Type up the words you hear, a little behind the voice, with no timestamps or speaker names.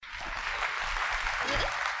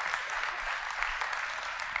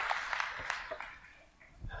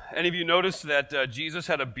Any of you notice that Jesus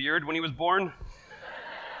had a beard when he was born?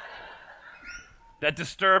 That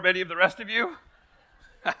disturb any of the rest of you?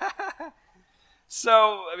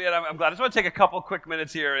 So, I'm glad. I just want to take a couple quick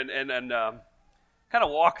minutes here and kind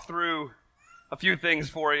of walk through a few things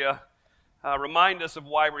for you. Remind us of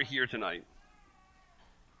why we're here tonight.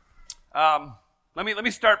 Let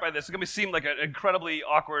me start by this. It's going to seem like an incredibly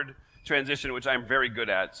awkward transition, which I'm very good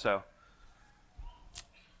at. So,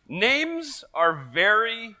 names are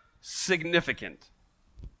very significant,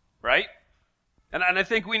 right? And I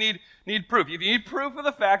think we need proof. If you need proof of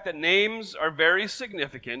the fact that names are very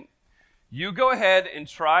significant, you go ahead and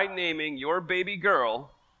try naming your baby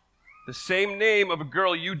girl the same name of a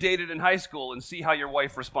girl you dated in high school and see how your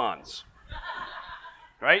wife responds.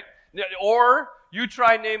 Right? Or you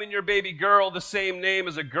try naming your baby girl the same name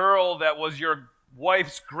as a girl that was your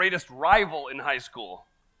wife's greatest rival in high school.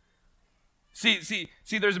 See,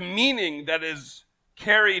 there's meaning that is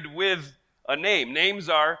carried with a name. Names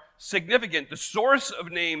are significant. The source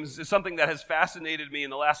of names is something that has fascinated me in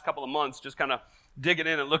the last couple of months, just kind of digging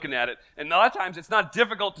in and looking at it. And a lot of times it's not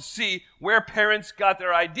difficult to see where parents got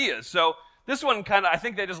their ideas. So this one I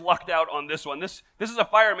think they just lucked out on this one. This is a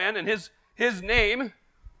fireman, and his name,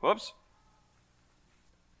 whoops.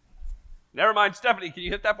 Never mind, Stephanie, can you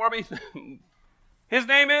hit that for me? His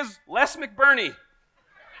name is Les McBurney.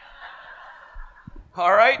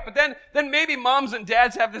 All right, but then maybe moms and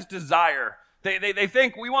dads have this desire. They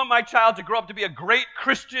think, we want my child to grow up to be a great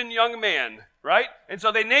Christian young man, right? And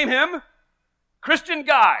so they name him Christian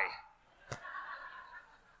Guy.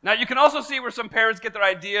 Now, you can also see where some parents get their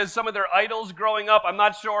ideas, some of their idols growing up. I'm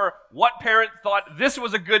not sure what parent thought this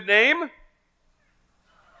was a good name.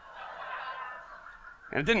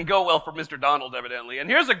 And it didn't go well for Mr. Donald, evidently. And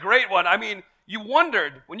here's a great one. You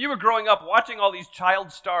wondered, when you were growing up, watching all these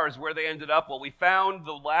child stars, where they ended up. Well, we found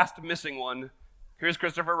the last missing one. Here's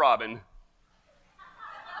Christopher Robin.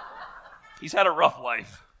 He's had a rough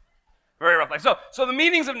life. Very rough life. So the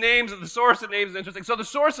meanings of names and the source of names is interesting. So the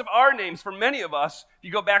source of our names, for many of us, if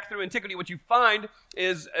you go back through antiquity, what you find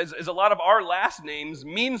is a lot of our last names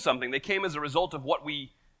mean something. They came as a result of what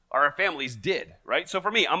our families did, right? So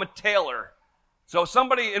for me, I'm a tailor. So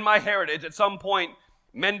somebody in my heritage at some point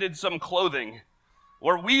mended some clothing.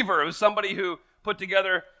 Or weaver was somebody who put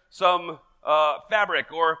together some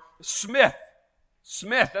fabric. Or smith,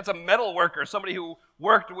 that's a metal worker, somebody who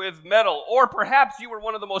worked with metal. Or perhaps you were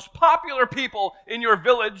one of the most popular people in your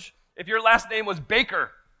village if your last name was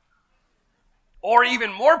Baker. Or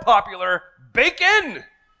even more popular, Bacon.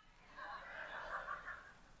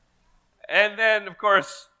 And then, of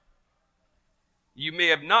course, you may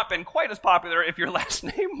have not been quite as popular if your last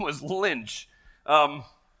name was Lynch.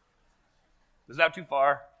 Is that too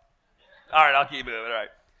far? All right, I'll keep it. All right.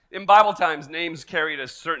 In Bible times, names carried a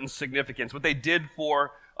certain significance. What they did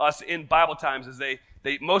for us in Bible times is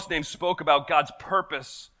most names spoke about God's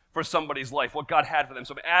purpose for somebody's life, what God had for them.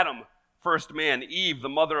 So Adam, first man; Eve, the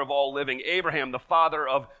mother of all living; Abraham, the father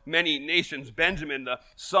of many nations; Benjamin, the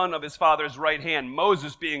son of his father's right hand;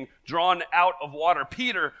 Moses, being drawn out of water;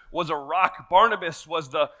 Peter was a rock; Barnabas was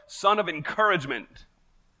the son of encouragement.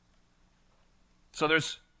 So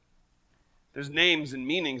there's names and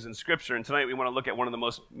meanings in Scripture, and tonight we want to look at one of the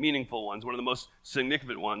most meaningful ones, one of the most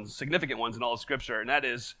significant ones in all of Scripture, and that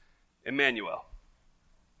is Emmanuel.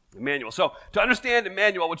 Emmanuel. So to understand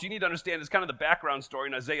Emmanuel, what you need to understand is kind of the background story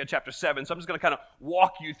in Isaiah chapter 7. So I'm just going to kind of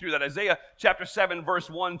walk you through that. Isaiah chapter 7 verse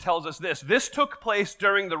 1 tells us this. This took place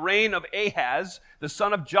during the reign of Ahaz, the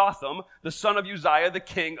son of Jotham, the son of Uzziah, the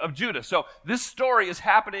king of Judah. So this story is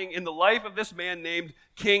happening in the life of this man named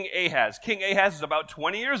King Ahaz. King Ahaz is about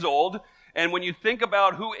 20 years old. And when you think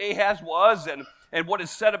about who Ahaz was and what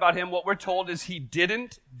is said about him, what we're told is he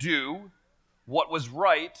didn't do what was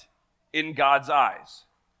right in God's eyes.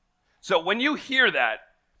 So when you hear that,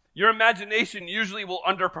 your imagination usually will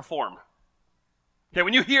underperform. Okay,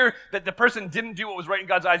 when you hear that the person didn't do what was right in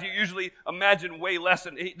God's eyes, you usually imagine way less.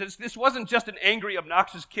 This wasn't just an angry,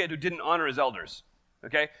 obnoxious kid who didn't honor his elders.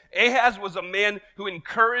 Okay, Ahaz was a man who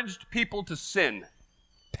encouraged people to sin.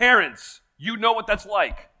 Parents, you know what that's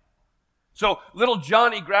like. So little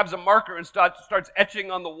Johnny grabs a marker and starts etching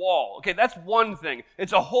on the wall. Okay, that's one thing.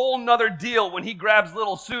 It's a whole nother deal when he grabs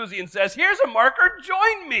little Susie and says, "Here's a marker,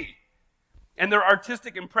 join me." And their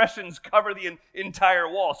artistic impressions cover the entire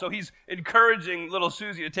wall. So he's encouraging little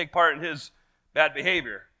Susie to take part in his bad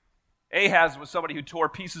behavior. Ahaz was somebody who tore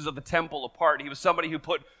pieces of the temple apart. He was somebody who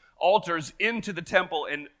put altars into the temple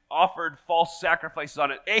and offered false sacrifices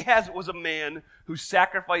on it. Ahaz was a man who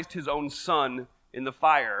sacrificed his own son in the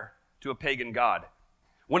fire to a pagan god.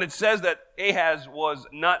 When it says that Ahaz was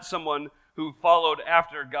not someone who followed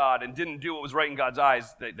after God and didn't do what was right in God's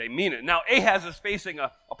eyes, they mean it. Now, Ahaz is facing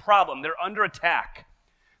a problem. They're under attack.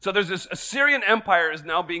 So there's this Assyrian Empire is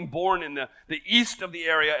now being born in the east of the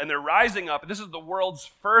area, and they're rising up. This is the world's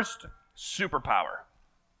first superpower.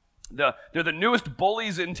 They're the newest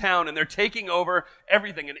bullies in town, and they're taking over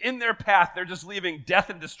everything. And in their path, they're just leaving death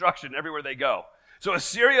and destruction everywhere they go. So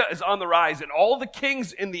Assyria is on the rise, and all the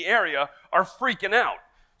kings in the area are freaking out.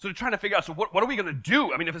 So they're trying to figure out, so what are we going to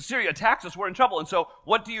do? I mean, if Assyria attacks us, we're in trouble. And so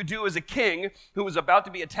what do you do as a king who is about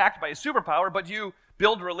to be attacked by a superpower, but you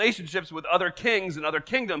build relationships with other kings and other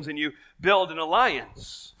kingdoms, and you build an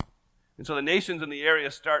alliance? And so the nations in the area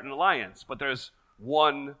start an alliance, but there's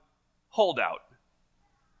one holdout.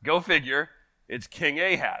 Go figure, it's King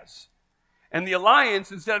Ahaz. And the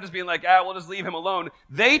alliance, instead of just being like, we'll just leave him alone,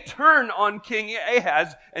 they turn on King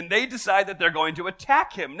Ahaz, and they decide that they're going to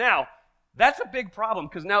attack him. Now, that's a big problem,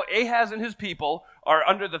 because now Ahaz and his people are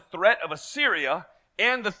under the threat of Assyria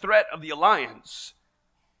and the threat of the alliance.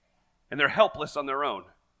 And they're helpless on their own.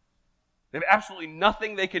 They have absolutely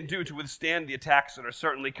nothing they can do to withstand the attacks that are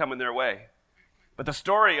certainly coming their way. But the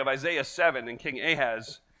story of Isaiah 7 and King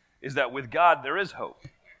Ahaz is that with God there is hope.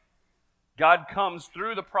 God comes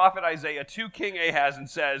through the prophet Isaiah to King Ahaz and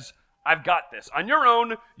says, I've got this. On your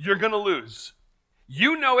own, you're going to lose.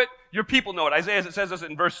 You know it. Your people know it. Isaiah, it says this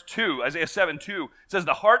in verse 2, Isaiah 7:2. It says,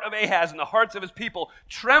 the heart of Ahaz and the hearts of his people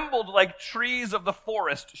trembled like trees of the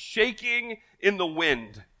forest, shaking in the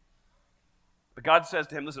wind. But God says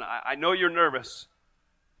to him, listen, I know you're nervous.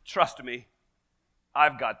 Trust me.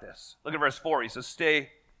 I've got this. Look at verse 4. He says,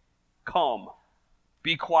 stay calm.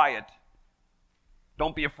 Be quiet.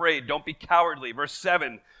 Don't be afraid. Don't be cowardly. Verse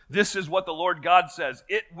 7. This is what the Lord God says.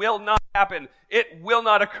 It will not happen. It will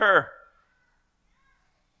not occur.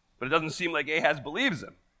 But it doesn't seem like Ahaz believes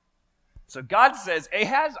him. So God says,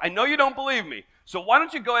 Ahaz, I know you don't believe me. So why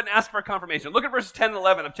don't you go ahead and ask for a confirmation? Look at verses 10 and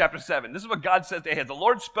 11 of chapter 7. This is what God says to Ahaz. The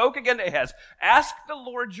Lord spoke again to Ahaz. Ask the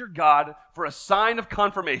Lord your God for a sign of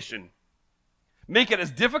confirmation. Make it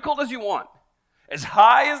as difficult as you want, as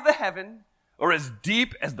high as the heaven, or as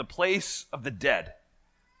deep as the place of the dead.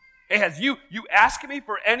 Ahaz, you ask me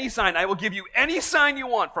for any sign. I will give you any sign you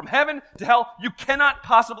want. From heaven to hell, you cannot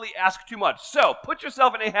possibly ask too much. So, put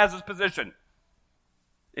yourself in Ahaz's position.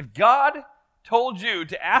 If God told you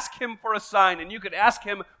to ask him for a sign and you could ask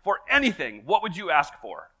him for anything, what would you ask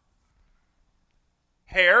for?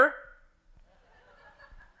 Hair?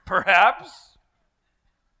 Perhaps?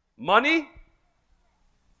 Money?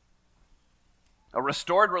 A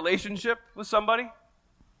restored relationship with somebody?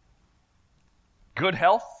 Good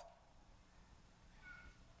health?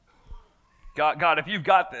 God, if you've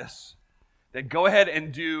got this, then go ahead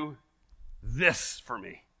and do this for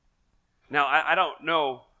me. Now, I don't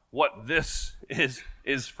know what this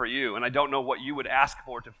is for you, and I don't know what you would ask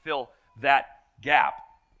for to fill that gap.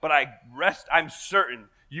 But I'm certain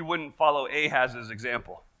you wouldn't follow Ahaz's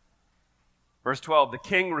example. Verse 12, the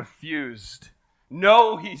king refused.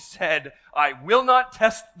 No, he said, I will not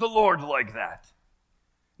test the Lord like that.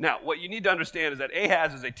 Now, what you need to understand is that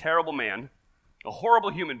Ahaz is a terrible man, a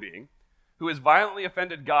horrible human being, who has violently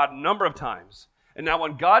offended God a number of times. And now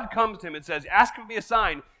when God comes to him and says, ask me a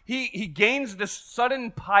sign, he gains this sudden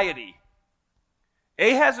piety.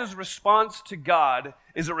 Ahaz's response to God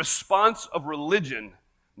is a response of religion,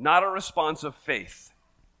 not a response of faith.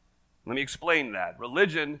 Let me explain that.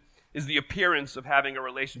 Religion is the appearance of having a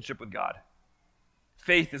relationship with God.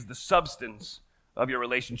 Faith is the substance of your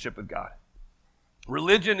relationship with God.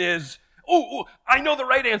 Religion is, I know the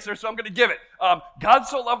right answer, so I'm going to give it. God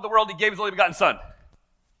so loved the world, he gave his only begotten son.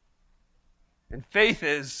 And faith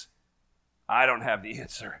is, I don't have the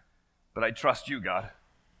answer, but I trust you, God.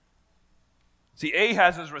 See,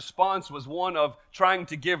 Ahaz's response was one of trying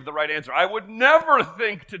to give the right answer. I would never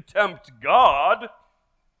think to tempt God,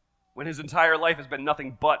 when his entire life has been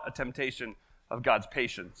nothing but a temptation of God's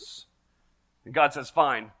patience. And God says,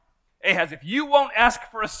 fine. Ahaz, if you won't ask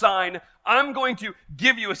for a sign, I'm going to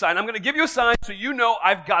give you a sign. I'm going to give you a sign so you know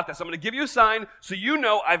I've got this. I'm going to give you a sign so you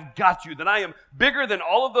know I've got you, that I am bigger than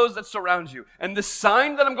all of those that surround you. And the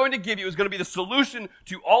sign that I'm going to give you is going to be the solution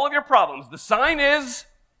to all of your problems. The sign is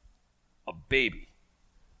a baby.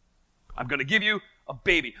 I'm going to give you a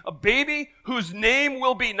baby whose name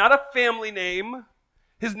will be not a family name.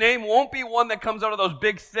 His name won't be one that comes out of those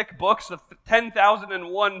big, thick books of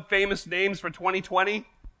 10,001 famous names for 2020.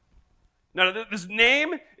 No, this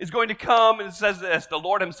name is going to come, and it says this, the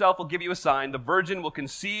Lord himself will give you a sign. The virgin will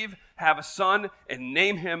conceive, have a son, and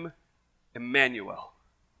name him Emmanuel,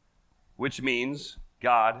 which means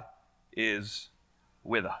God is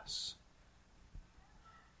with us.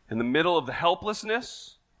 In the middle of the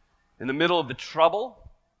helplessness in the middle of the trouble,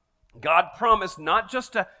 God promised not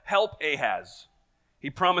just to help Ahaz, he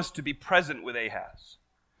promised to be present with Ahaz.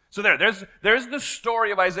 So there's the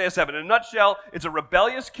story of Isaiah 7. In a nutshell, it's a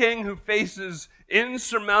rebellious king who faces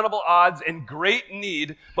insurmountable odds and great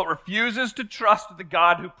need, but refuses to trust the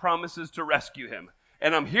God who promises to rescue him.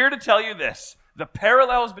 And I'm here to tell you this. The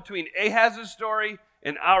parallels between Ahaz's story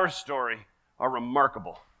and our story are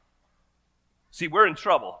remarkable. See, we're in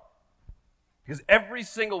trouble because every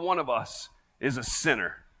single one of us is a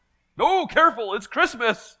sinner. Oh, careful, it's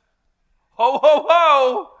Christmas. Ho, ho,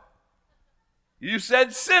 ho. You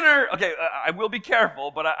said sinner. Okay, I will be careful,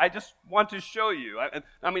 but I just want to show you.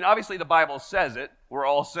 I mean, obviously the Bible says it. We're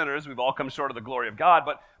all sinners. We've all come short of the glory of God,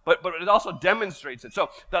 but it also demonstrates it. So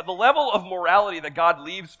the level of morality that God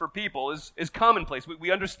leaves for people is commonplace. We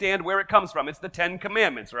understand where it comes from. It's the Ten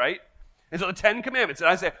Commandments, right? And so the Ten Commandments. And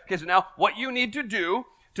I say, okay, so now what you need to do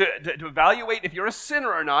to evaluate if you're a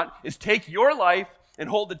sinner or not is take your life and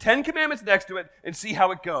hold the Ten Commandments next to it and see how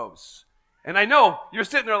it goes. And I know you're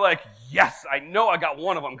sitting there like, yes, I know I got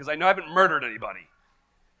one of them because I know I haven't murdered anybody.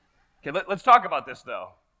 Okay, let's talk about this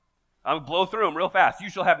though. I'll blow through them real fast. You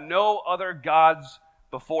shall have no other gods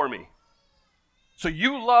before me. So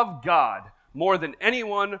you love God more than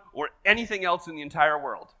anyone or anything else in the entire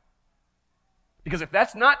world. Because if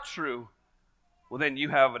that's not true, well then you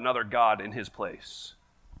have another God in his place.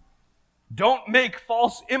 Don't make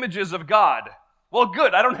false images of God. Well,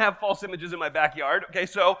 good, I don't have false images in my backyard. Okay,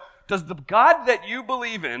 so does the God that you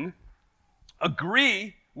believe in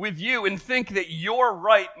agree with you and think that you're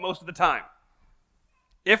right most of the time?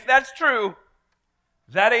 If that's true,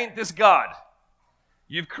 that ain't this God.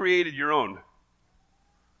 You've created your own.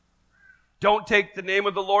 Don't take the name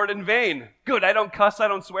of the Lord in vain. Good, I don't cuss, I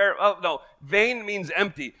don't swear. Oh, no, vain means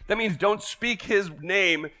empty. That means don't speak his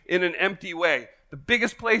name in an empty way. The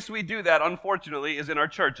biggest place we do that, unfortunately, is in our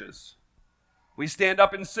churches. We stand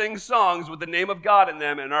up and sing songs with the name of God in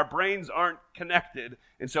them, and our brains aren't connected,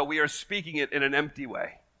 and so we are speaking it in an empty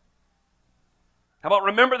way. How about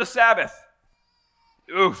remember the Sabbath?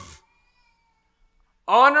 Oof.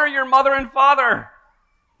 Honor your mother and father.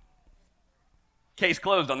 Case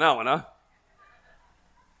closed on that one, huh?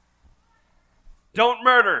 Don't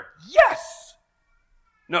murder. Yes!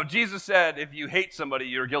 No, Jesus said if you hate somebody,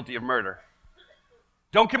 you're guilty of murder.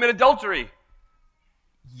 Don't commit adultery.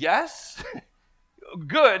 Yes?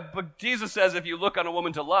 Good, but Jesus says if you look on a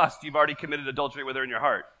woman to lust, you've already committed adultery with her in your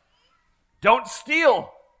heart. Don't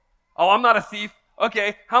steal. Oh, I'm not a thief.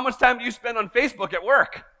 Okay, how much time do you spend on Facebook at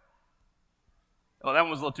work? Oh, that one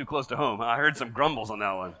was a little too close to home. I heard some grumbles on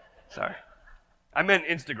that one. Sorry. I meant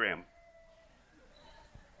Instagram.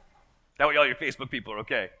 That way all your Facebook people are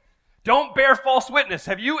okay. Don't bear false witness.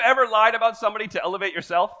 Have you ever lied about somebody to elevate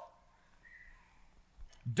yourself?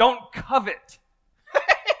 Don't covet.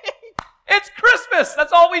 It's Christmas.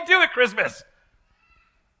 That's all we do at Christmas.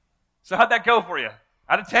 So how'd that go for you?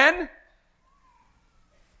 Out of 10?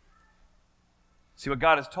 See, what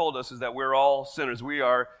God has told us is that we're all sinners. We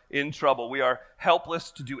are in trouble. We are helpless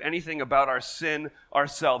to do anything about our sin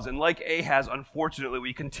ourselves. And like Ahaz, unfortunately,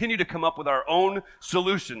 we continue to come up with our own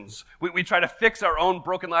solutions. We try to fix our own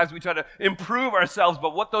broken lives. We try to improve ourselves.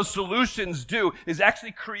 But what those solutions do is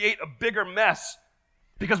actually create a bigger mess.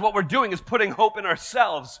 Because what we're doing is putting hope in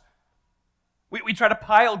ourselves. We try to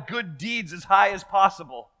pile good deeds as high as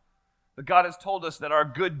possible. But God has told us that our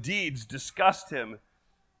good deeds disgust him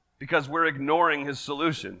because we're ignoring his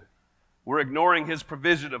solution. We're ignoring his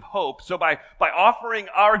provision of hope. So by offering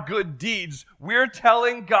our good deeds, we're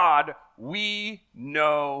telling God we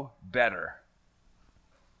know better.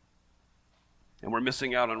 And we're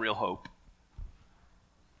missing out on real hope.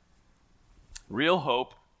 Real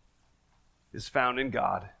hope is found in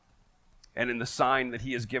God and in the sign that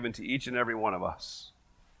he has given to each and every one of us.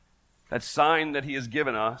 That sign that he has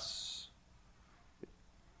given us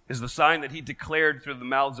is the sign that he declared through the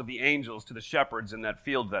mouths of the angels to the shepherds in that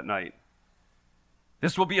field that night.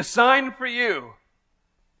 This will be a sign for you.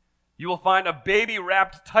 You will find a baby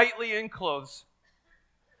wrapped tightly in clothes,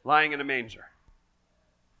 lying in a manger.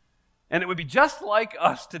 And it would be just like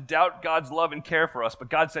us to doubt God's love and care for us. But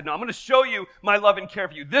God said, no, I'm going to show you my love and care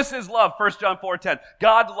for you. This is love, 1 John 4:10.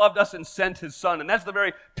 God loved us and sent his son. And that's the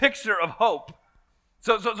very picture of hope.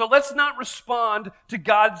 So let's not respond to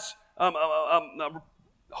God's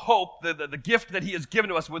hope, the gift that he has given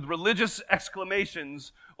to us, with religious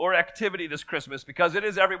exclamations or activity this Christmas, because it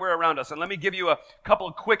is everywhere around us. And let me give you a couple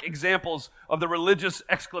of quick examples of the religious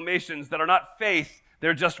exclamations that are not faith,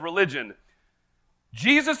 they're just religion.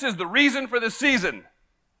 Jesus is the reason for this season.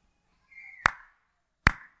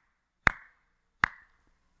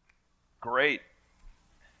 Great.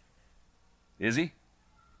 Is he?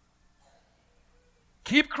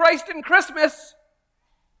 Keep Christ in Christmas.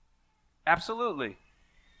 Absolutely.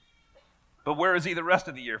 But where is he the rest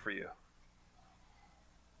of the year for you?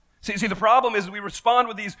 See, the problem is we respond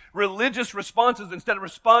with these religious responses instead of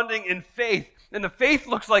responding in faith. And the faith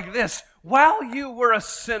looks like this. While you were a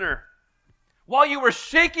sinner, while you were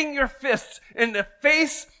shaking your fists in the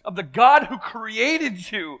face of the God who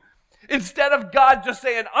created you, instead of God just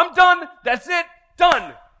saying, I'm done, that's it,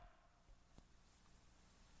 done.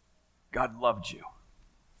 God loved you.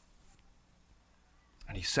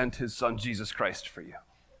 And he sent his son, Jesus Christ, for you.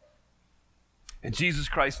 And Jesus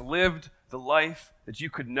Christ lived the life that you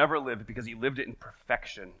could never live because he lived it in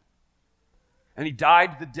perfection. And he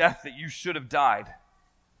died the death that you should have died.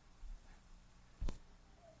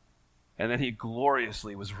 And then he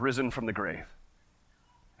gloriously was risen from the grave.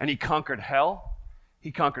 And he conquered hell.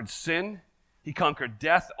 He conquered sin. He conquered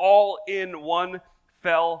death, all in one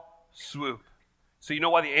fell swoop. So you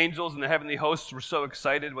know why the angels and the heavenly hosts were so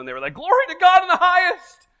excited when they were like, glory to God in the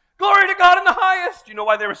highest! Glory to God in the highest! You know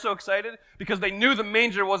why they were so excited? Because they knew the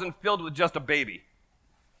manger wasn't filled with just a baby.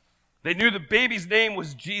 They knew the baby's name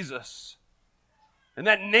was Jesus. And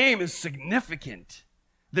that name is significant.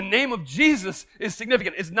 The name of Jesus is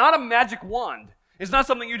significant. It's not a magic wand. It's not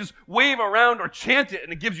something you just wave around or chant it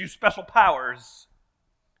and it gives you special powers.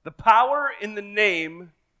 The power in the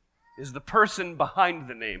name is the person behind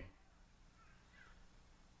the name.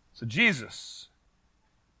 So Jesus,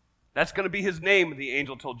 that's going to be his name, the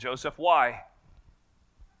angel told Joseph. Why?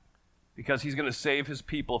 Because he's going to save his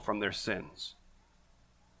people from their sins.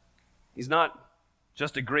 He's not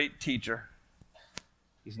just a great teacher.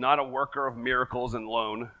 He's not a worker of miracles and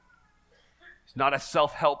loan. He's not a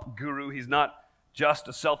self-help guru. He's not just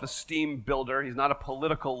a self-esteem builder. He's not a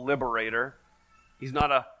political liberator. He's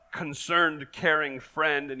not a concerned, caring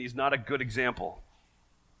friend, and he's not a good example.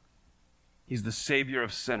 He's the Savior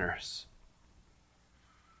of sinners.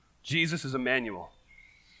 Jesus is Emmanuel.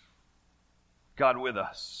 God with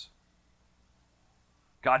us.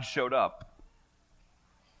 God showed up.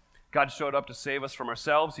 God showed up to save us from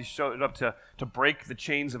ourselves. He showed up to break the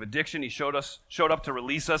chains of addiction. He showed up to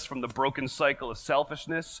release us from the broken cycle of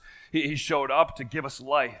selfishness. He showed up to give us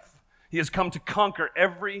life. He has come to conquer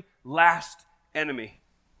every last enemy.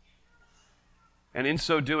 And in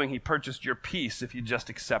so doing, he purchased your peace if you just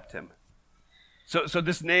accept him. So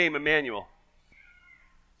this name, Emmanuel,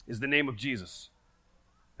 is the name of Jesus.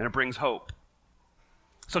 And it brings hope.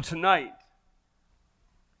 So tonight,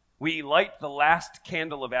 we light the last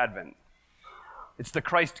candle of Advent. It's the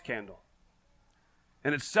Christ candle.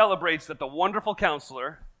 And it celebrates that the wonderful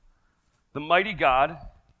counselor, the mighty God,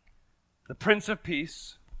 the Prince of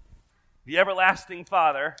Peace, the everlasting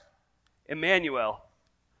Father, Emmanuel,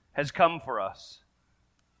 has come for us.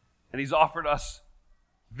 And he's offered us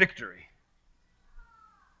victory.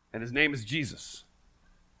 And his name is Jesus.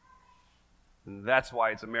 And that's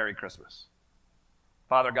why it's a Merry Christmas.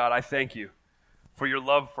 Father God, I thank you for your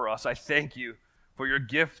love for us. I thank you for your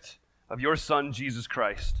gift of your Son, Jesus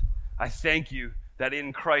Christ. I thank you that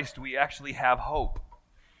in Christ we actually have hope.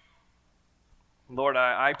 Lord,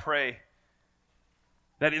 I pray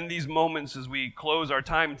that in these moments as we close our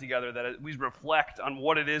time together, that we reflect on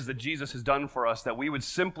what it is that Jesus has done for us, that we would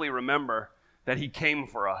simply remember that he came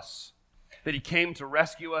for us, that he came to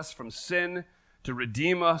rescue us from sin, to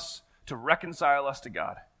redeem us, to reconcile us to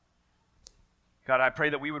God. God, I pray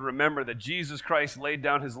that we would remember that Jesus Christ laid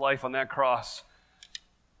down his life on that cross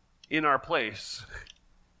in our place,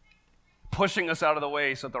 pushing us out of the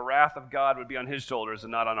way so that the wrath of God would be on his shoulders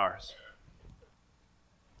and not on ours.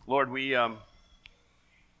 Lord, I'm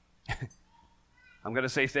going to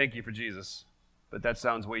say thank you for Jesus, but that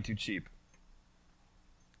sounds way too cheap.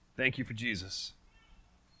 Thank you for Jesus.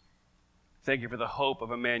 Thank you for the hope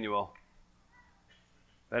of Emmanuel,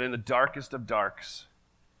 that in the darkest of darks,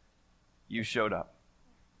 you showed up.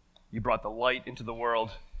 You brought the light into the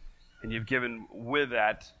world, and you've given with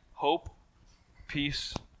that hope,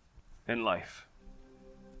 peace, and life.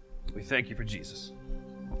 We thank you for Jesus.